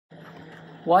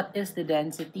What is the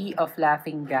density of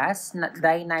laughing gas,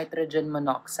 dinitrogen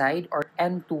monoxide, or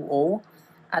N2O,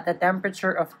 at a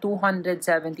temperature of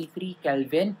 273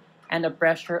 Kelvin and a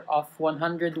pressure of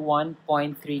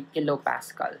 101.3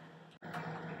 kilopascal?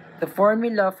 The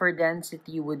formula for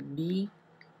density would be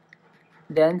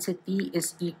density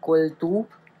is equal to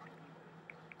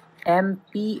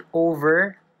MP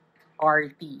over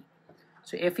RT.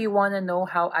 So if you want to know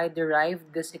how I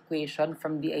derived this equation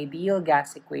from the ideal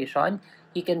gas equation,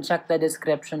 you can check the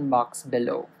description box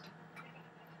below.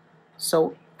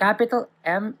 So capital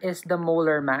M is the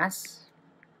molar mass.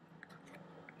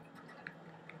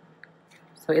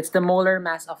 So it's the molar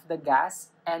mass of the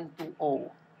gas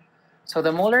N2O. So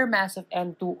the molar mass of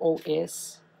N2O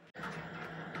is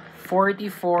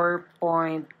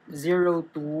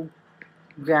 44.02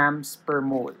 grams per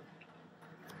mole.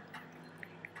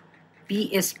 P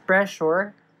is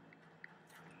pressure,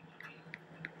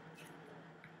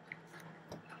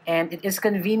 and it is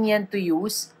convenient to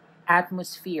use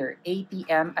atmosphere,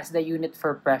 ATM, as the unit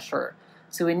for pressure.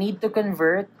 So we need to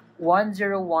convert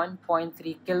 101.3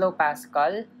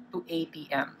 kilopascal to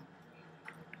ATM.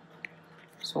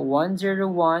 So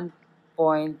 101.3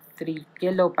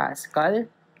 kilopascal,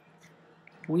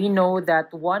 we know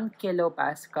that 1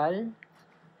 kilopascal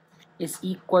is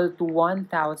equal to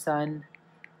 1,000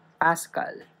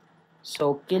 Pascal.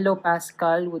 So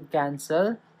kilopascal would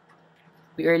cancel.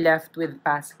 We are left with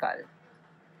Pascal.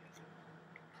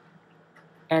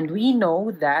 And we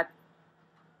know that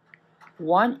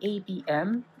 1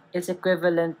 ATM is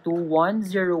equivalent to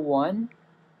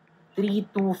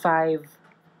 101.325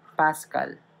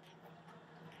 Pascal.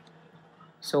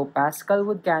 So Pascal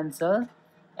would cancel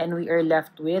and we are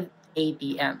left with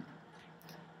ATM.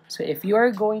 So if you are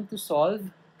going to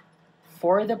solve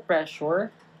for the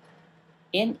pressure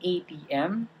in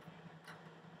ATM,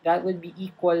 that would be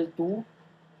equal to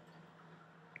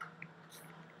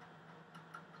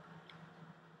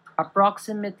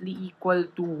approximately equal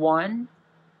to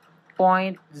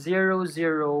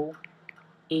 1.00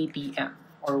 ATM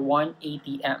or 1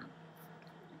 ATM.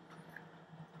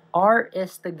 R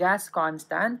is the gas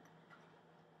constant,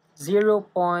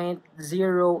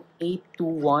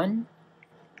 0.0821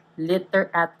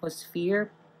 liter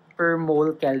atmosphere per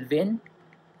mole Kelvin.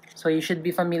 So you should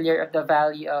be familiar with the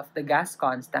value of the gas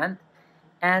constant.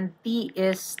 And T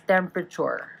is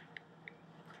temperature.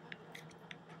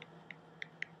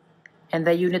 And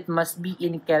the unit must be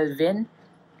in Kelvin.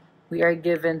 We are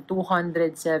given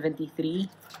 273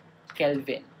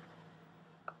 Kelvin.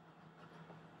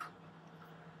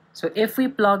 So if we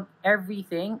plug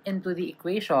everything into the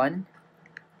equation,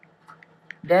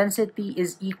 density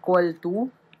is equal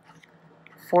to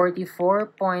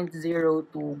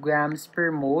 44.02 grams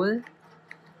per mole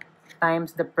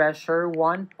times the pressure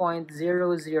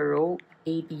 1.00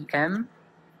 ATM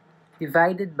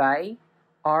divided by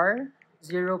R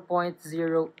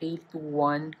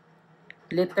 0.0821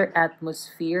 liter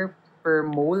atmosphere per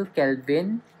mole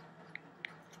Kelvin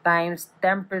times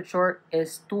temperature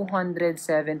is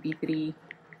 273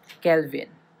 Kelvin.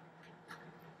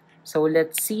 So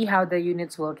let's see how the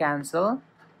units will cancel.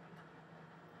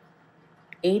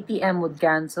 ATM would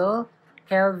cancel,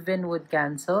 Kelvin would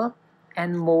cancel,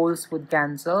 and moles would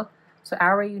cancel. So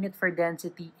our unit for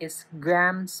density is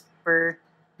grams per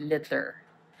liter.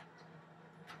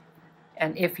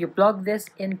 And if you plug this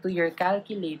into your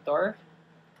calculator,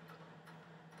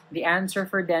 the answer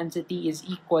for density is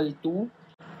equal to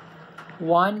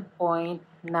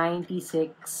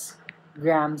 1.96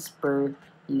 grams per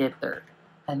liter.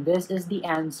 And this is the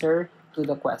answer to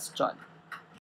the question.